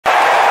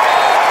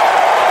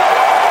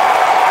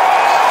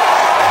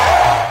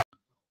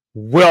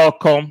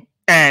Welcome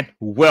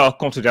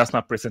to the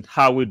Arsenal Present.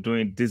 How are we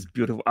doing this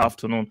beautiful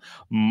afternoon?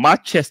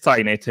 Manchester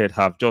United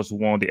have just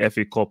won the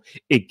FA Cup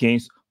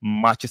against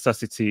Manchester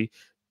City.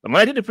 When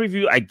I did the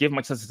preview, I gave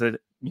Manchester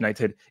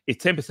United a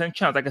 10%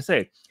 chance. Like I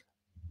said,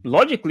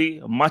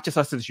 logically,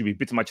 Manchester City should be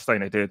beating Manchester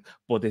United,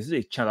 but there's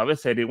a chance. I've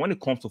always said it, when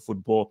it comes to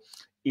football,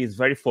 it's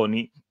very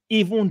funny.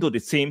 Even though the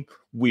team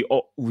we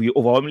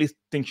overwhelmingly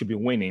think should be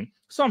winning,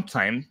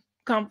 sometimes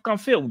can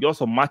fail. We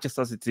also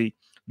Manchester City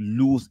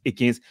lose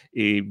against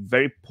a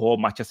very poor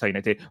Manchester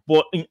United.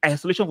 But in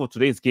isolation for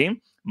today's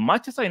game,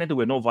 Manchester United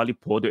were not very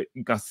poor.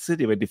 You can see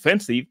they were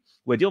defensive.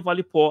 Were they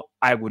very poor?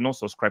 I will not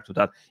subscribe to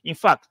that. In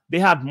fact, they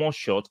had more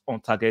shots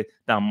on target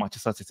than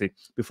Manchester City.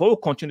 Before we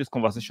continue this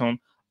conversation,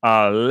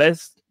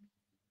 let's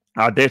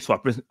adhere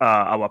to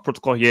our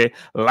protocol here.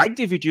 Like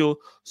the video,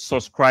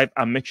 subscribe,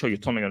 and make sure you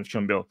turn on your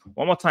notification bell.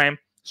 One more time,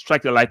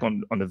 strike the like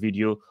on the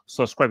video,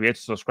 subscribe here to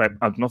subscribe,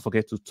 and do not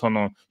forget to turn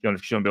on your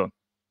notification bell.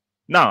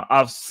 Now,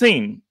 I've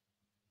seen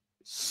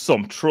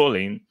some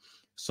trolling,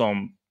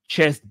 some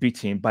chest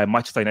beating by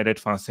Manchester United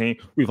fans saying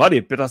we've had a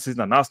better season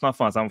than Arsenal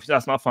fans, and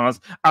Arsenal fans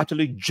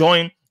actually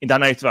join in that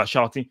narrative and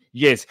shouting,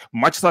 yes,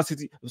 Manchester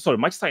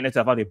United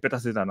have had a better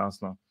season than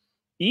Arsenal.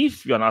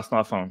 If you're an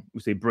Arsenal fan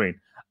with a brain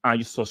and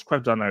you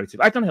subscribe to that narrative,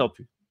 I can help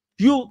you.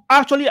 You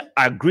actually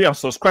agree and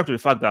subscribe to the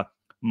fact that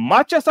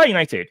Manchester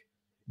United,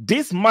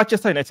 this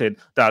Manchester United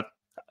that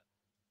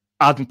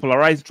has been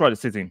polarized throughout the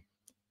season,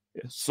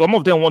 some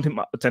of them want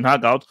him Ten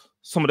Hag out,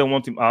 some of them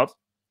want him out,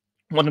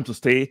 want him to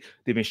stay.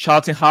 They've been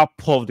shouting how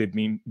poor they've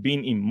been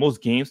in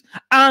most games,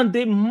 and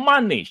they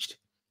managed,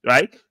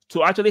 right,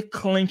 to actually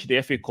clinch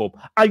the FA Cup.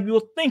 Are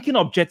you thinking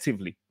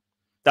objectively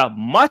that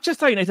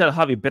Manchester United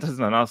have a better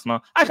season than Arsenal?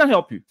 I can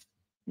help you.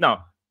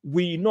 Now,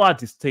 we know how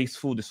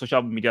distasteful the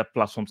social media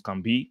platforms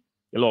can be.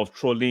 A lot of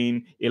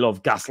trolling, a lot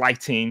of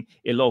gaslighting,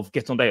 a lot of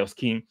get under your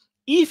skin.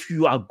 If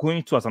you are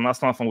going to, as an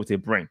Arsenal fan with a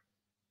brain,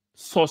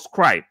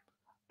 subscribe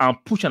and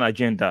push an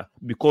agenda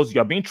because you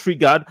are being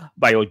triggered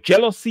by your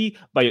jealousy,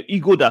 by your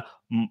ego, that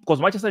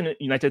because Manchester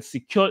United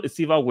secured a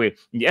silverware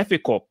in the FA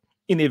Cup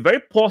in a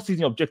very poor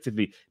season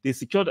objectively, they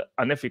secured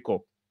an FA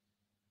Cup,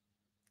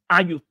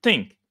 and you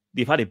think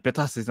they've had a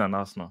better season than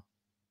Arsenal.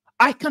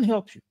 I can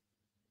help you.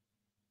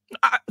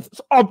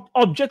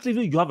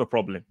 Objectively, you have a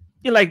problem.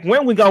 Like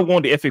when Wigan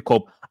won the FA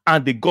Cup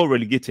and they got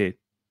relegated,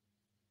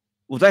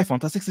 was that a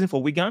fantastic season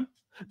for Wigan?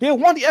 They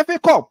won the FA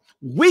Cup.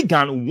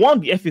 Wigan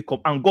won the FA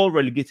Cup and got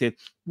relegated.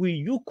 Will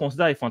you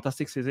consider a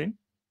fantastic season?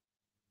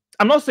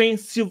 I'm not saying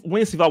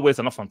winning silverwares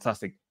are not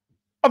fantastic.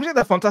 Obviously,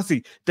 they're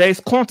fantastic. There is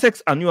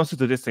context and nuance to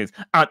these things.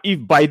 And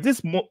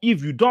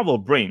if you don't have a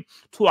brain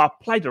to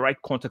apply the right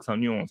context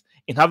and nuance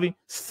in having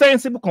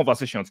sensible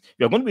conversations,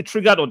 you're going to be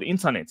triggered on the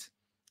internet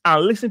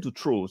and listen to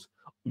trolls,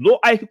 low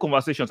IQ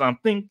conversations, and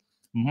think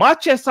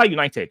Manchester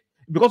United,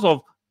 because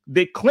of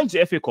they clinched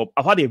the FA Cup,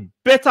 have had a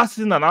better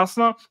season than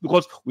Arsenal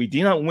because we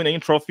didn't win any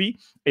trophy.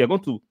 You're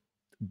going to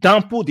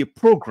dampen the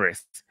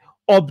progress,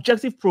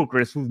 objective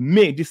progress we've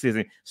made this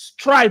season,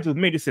 strides we've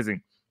made this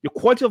season, the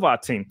quality of our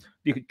team,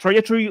 the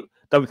trajectory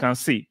that we can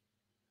see.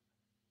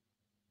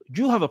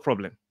 You have a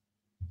problem.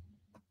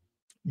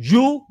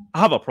 You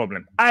have a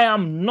problem. I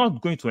am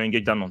not going to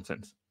engage that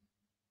nonsense.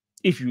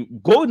 If you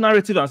go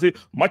narrative and say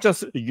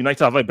Manchester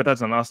United have a better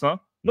than Arsenal,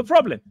 no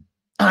problem.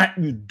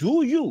 You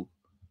do you.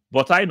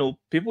 But I know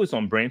people with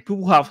some brain, people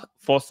who have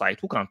foresight,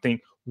 who can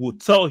think, will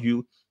tell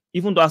you,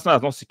 even though Arsenal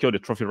has not secured the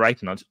trophy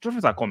right now, the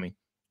trophies are coming.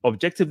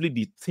 Objectively,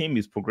 the team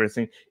is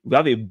progressing. We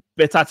have a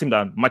better team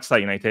than Manchester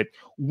United.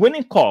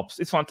 Winning cups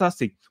is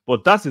fantastic,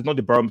 but that is not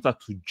the barometer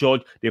to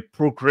judge the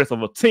progress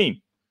of a team.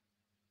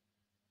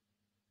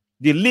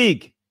 The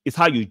league is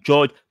how you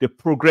judge the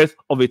progress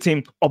of a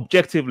team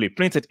objectively.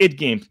 Playing 8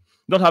 games,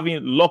 not having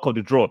luck of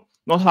the draw,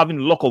 not having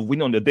luck of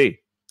winning on the day.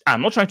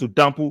 I'm not trying to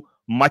dampen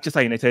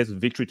Manchester United's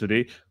victory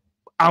today.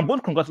 I'm going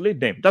to congratulate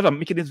them. That's why I'm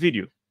making this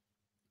video.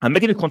 I'm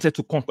making the content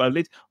to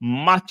congratulate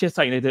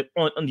Manchester United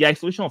on the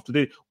isolation of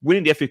today,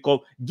 winning the FA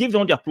Cup. Give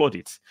them the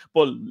plaudits.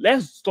 But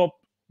let's stop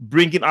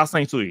bringing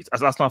Arsenal into it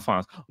as Arsenal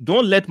fans.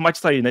 Don't let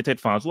Manchester United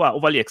fans who are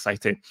overly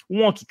excited, who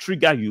want to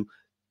trigger you,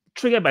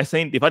 trigger by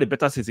saying they've had a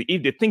better season.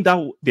 If they think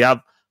that they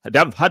have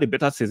had a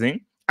better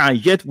season,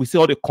 and yet we see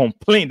all the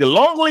complaints, the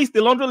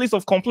laundry list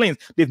of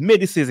complaints they've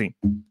made this season,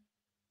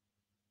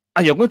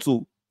 and you're going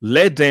to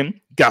let them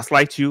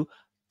gaslight you,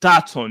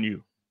 that's on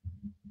you.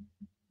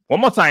 One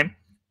more time,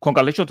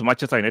 congratulations to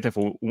Manchester United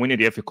for winning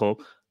the FA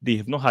Cup. They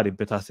have not had a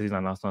better season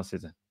than Arsenal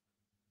season.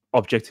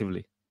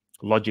 Objectively,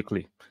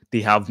 logically, they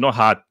have not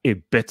had a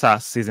better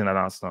season than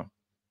Arsenal.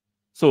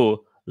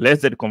 So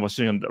let's get the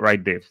conversation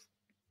right there.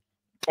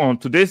 On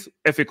today's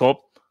FA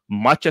Cup,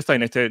 Manchester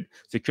United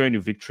securing the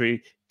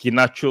victory.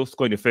 Garnacho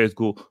scoring the first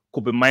goal.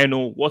 Kobe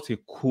Mainoo, what a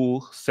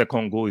cool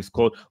second goal he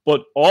scored.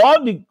 But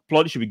all the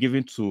plaudits should be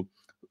given to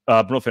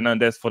Bruno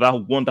Fernandes for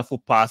that wonderful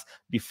pass,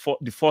 the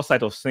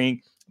foresight of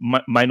saying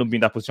Mainoo being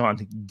in that position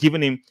and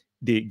giving him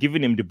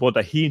the ball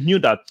that he knew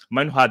that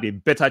Mainoo had a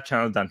better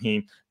chance than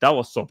him. That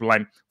was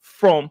sublime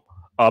from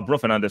Bruno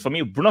Fernandes. For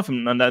me, Bruno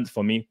Fernandes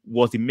for me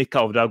was the maker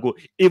of that goal,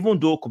 even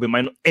though Kobe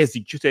Mino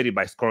executed it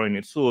by scoring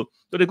it. So it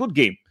was a good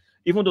game.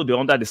 Even though they're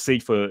under the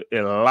siege for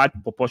a large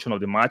proportion of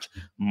the match,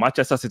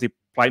 Manchester City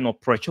applying no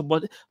pressure.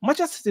 But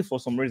Manchester City, for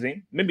some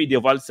reason, maybe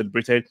they've already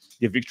celebrated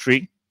the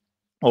victory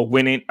or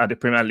winning at the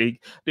Premier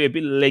League. They're a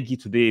bit leggy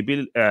today, a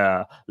bit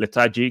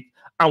lethargic.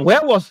 And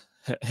where was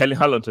Erling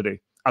Haaland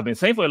today? I've been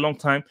saying for a long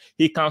time,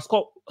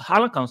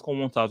 Haaland can score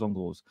 1,000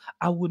 goals.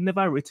 I would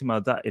never rate him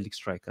as that elite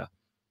striker.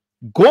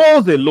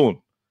 Goals alone.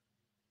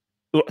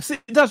 See,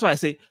 that's why I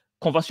say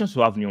conversions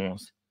will have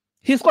nuance.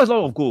 He scores a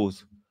lot of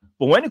goals.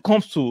 But when it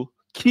comes to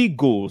key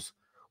goals,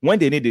 when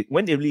they need it,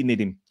 when they really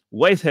need him,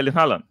 where is Erling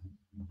Haaland?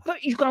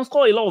 You can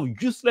score a lot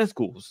of useless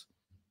goals.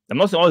 I'm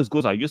not saying all his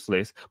goals are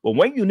useless, but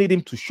when you need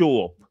him to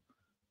show up,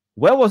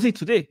 where was he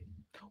today?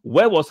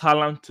 Where was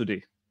Haaland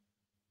today?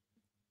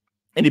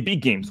 In the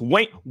big games,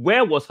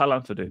 where was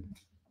Haaland today?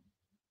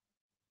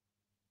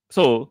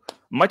 So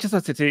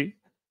Manchester City,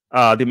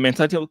 the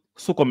mentality,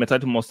 so-called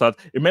mentality mustard.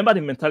 Remember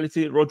the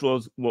mentality Roger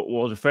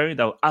was referring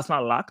that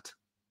Arsenal lacked?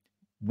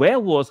 Where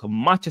was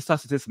Manchester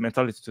City's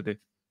mentality today?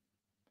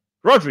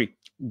 Rodri,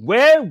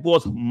 where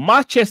was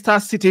Manchester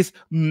City's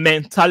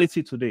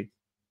mentality today?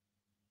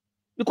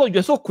 Because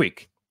you're so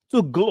quick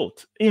to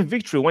gloat in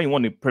victory when you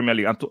won the Premier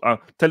League and to,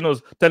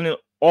 telling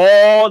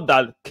all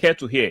that care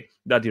to hear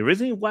that the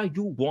reason why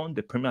you won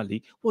the Premier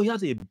League, well, you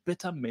had a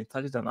better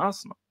mentality than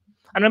Arsenal.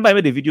 I remember I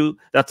made a video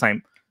that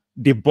time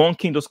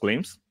debunking those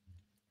claims,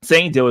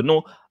 saying there were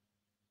no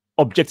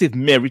objective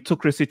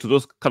meritocracy to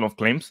those kind of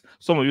claims.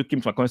 Some of you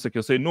came to my comment section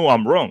and say, no,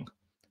 I'm wrong.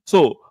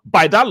 So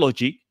by that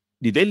logic,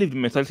 did they leave the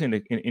mentality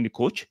in the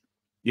coach?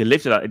 They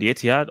left it at the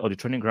Etihad or the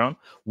training ground.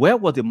 Where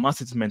was the Man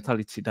City's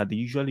mentality that they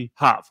usually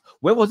have?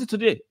 Where was it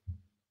today?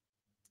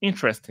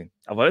 Interesting.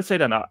 I've already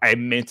said that I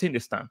maintain the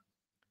stand.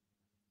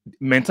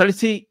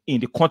 Mentality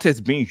in the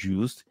context being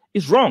used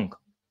is wrong.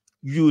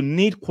 You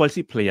need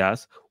quality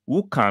players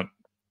who can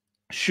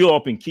show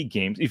up in key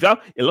games. If you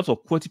have a lot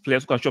of quality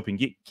players who can show up in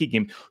key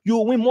games, you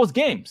will win most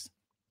games.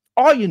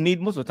 All you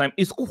need most of the time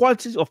is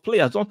quality of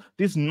players, not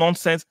this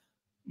nonsense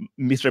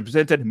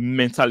misrepresented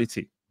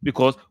mentality.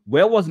 Because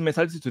where was the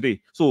mentality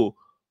today? So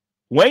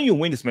when you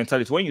win this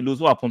mentality, when you lose,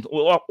 what happens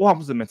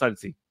to the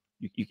mentality?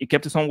 You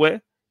kept it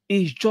somewhere?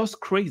 It's just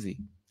crazy.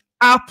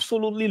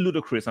 Absolutely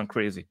ludicrous and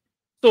crazy.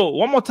 So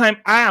one more time,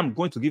 I am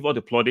going to give all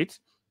the plaudits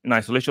in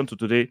isolation to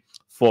today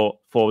for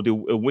the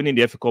winning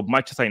the FA Cup,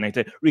 Manchester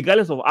United,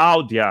 regardless of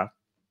how their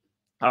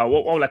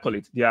what will I call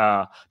it?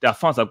 Their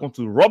fans are going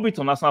to rub it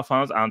on Arsenal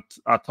fans and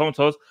taunt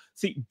us.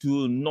 See,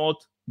 do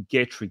not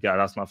get triggered,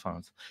 Arsenal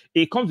fans.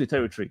 It comes with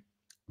territory.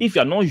 If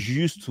you're not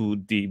used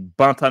to the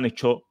banter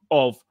nature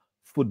of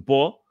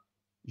football,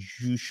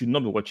 you should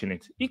not be watching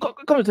it. It comes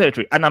with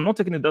territory. And I'm not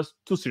taking it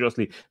too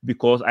seriously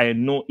because I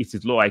know it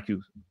is low IQ.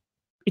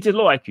 It is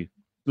low IQ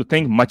to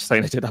think Manchester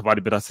United have had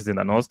a better season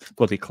than us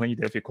because they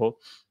clinched the FA Cup.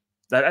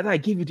 That I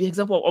give you the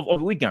example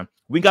of Wigan.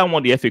 Wigan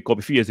won the FA Cup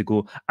a few years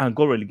ago and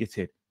got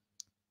relegated.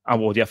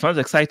 And were their fans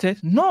excited?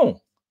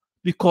 No.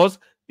 Because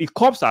the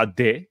cups are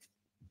there.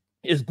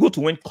 It's good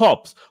to win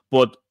cups,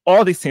 but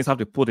all these things have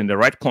to be put in the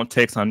right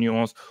context and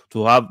nuance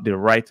to have the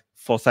right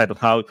foresight of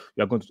how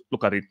you're going to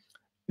look at it.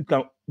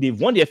 They've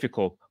won the FA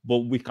Cup, but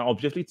we can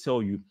objectively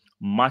tell you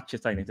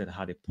Manchester United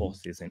had a poor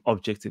season,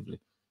 objectively.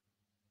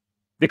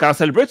 They can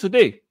celebrate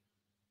today,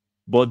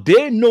 but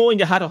they know in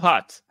their heart of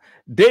hearts,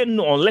 they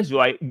know unless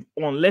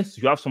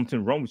you have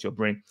something wrong with your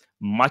brain,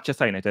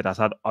 Manchester United has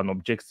had an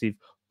objective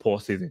poor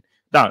season.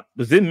 Now,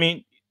 does it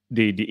mean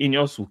the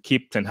Ineos will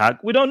keep Ten Hag?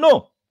 We don't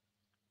know.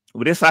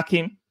 Will they sack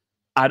him?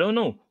 I don't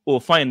know. We'll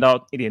find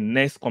out in the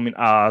next coming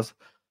hours,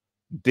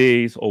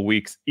 days, or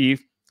weeks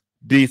if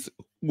this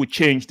will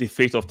change the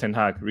fate of Ten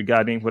Hag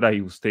regarding whether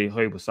he will stay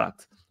or he will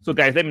sacked. So,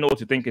 guys, let me know what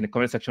you think in the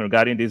comment section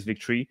regarding this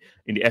victory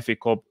in the FA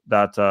Cup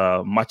that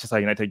Manchester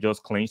United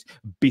just clinched,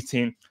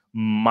 beating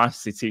Man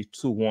City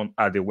 2-1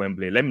 at the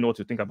Wembley. Let me know what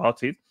you think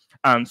about it.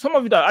 And some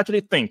of you that actually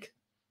think,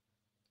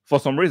 for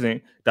some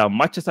reason, that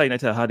Manchester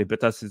United had a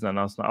better season than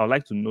Arsenal, I would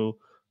like to know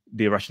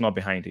the rationale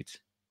behind it.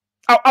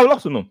 I would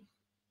love to know.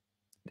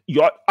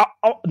 You're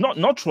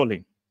not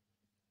trolling.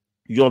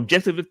 You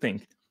objectively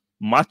think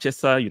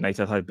Manchester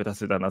United had a better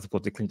season than us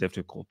because they clinched the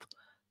FA Cup.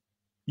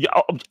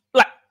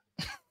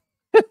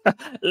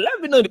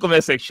 Let me know in the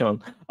comment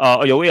section.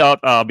 On your way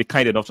out, be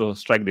kind enough to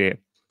strike the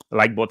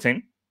like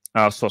button.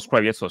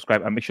 Subscribe,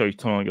 and make sure you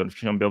turn on your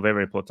notification bell. Very,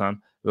 very important.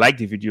 Like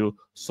the video,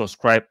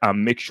 subscribe,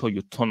 and make sure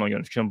you turn on your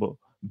notification bell.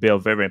 Very,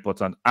 very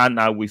important. And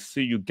I will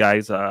see you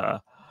guys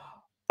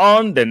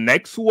on the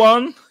next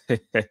one.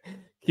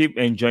 Keep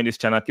enjoying this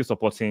channel. Keep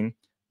supporting.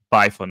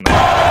 Bye for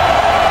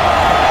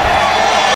now.